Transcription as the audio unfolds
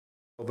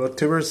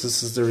Booktubers,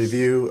 this is the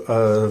review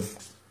of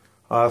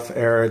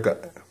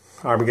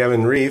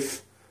Armageddon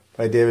Reef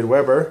by David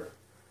Weber.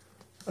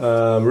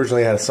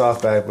 Originally I had a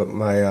softback, but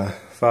my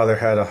father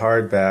had a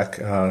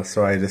hardback,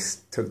 so I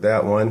just took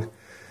that one.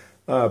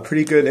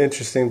 Pretty good,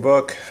 interesting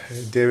book.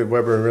 David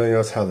Weber really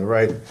knows how to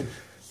write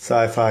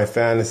sci-fi,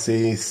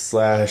 fantasy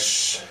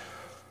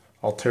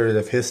 /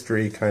 alternative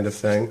history kind of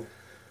thing.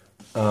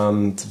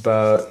 It's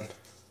about,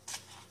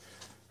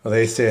 well,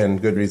 they say on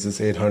Goodreads it's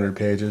 800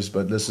 pages,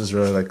 but this is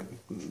really like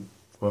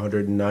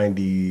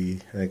 190,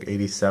 I think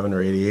 87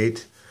 or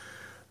 88.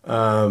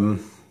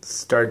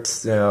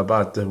 Starts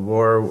about the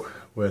war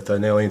with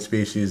an alien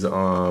species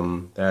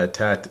that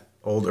attacked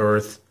old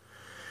Earth,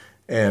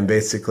 and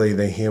basically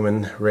the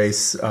human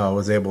race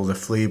was able to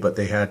flee, but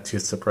they had to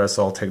suppress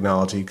all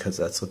technology because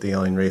that's what the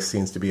alien race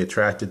seems to be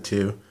attracted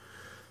to.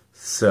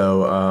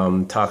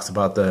 So talks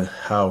about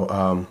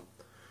how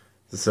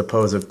the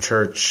supposed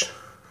church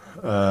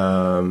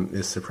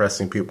is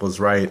suppressing people's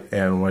right,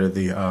 and one of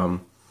the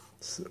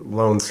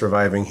lone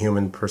surviving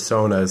human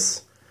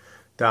personas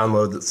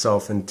downloads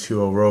itself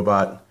into a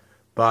robot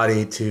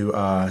body to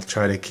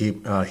try to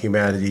keep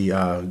humanity,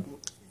 to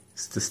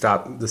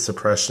stop the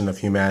suppression of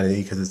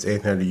humanity, because it's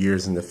 800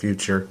 years in the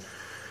future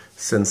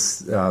since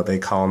they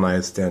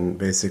colonized and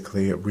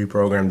basically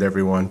reprogrammed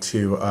everyone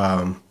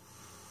to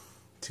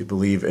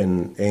believe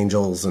in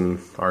angels and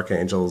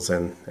archangels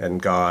and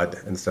God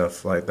and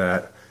stuff like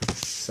that.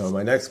 So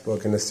my next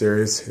book in the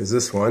series is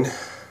this one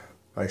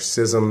by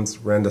Schisms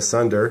Rend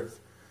Asunder.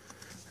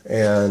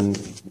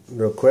 And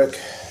real quick,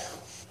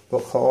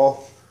 book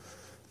haul,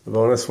 the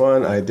bonus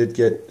one, I did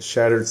get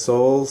Shattered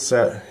Souls.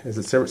 Is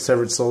it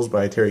Severed Souls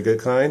by Terry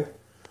Goodkind?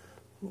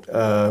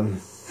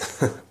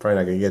 Probably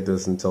not going to get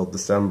this until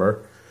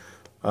December.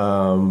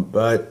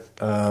 But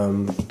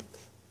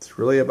it's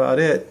really about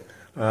it.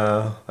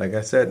 Like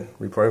I said,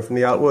 reporting from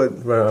the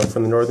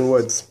from the northern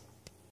woods.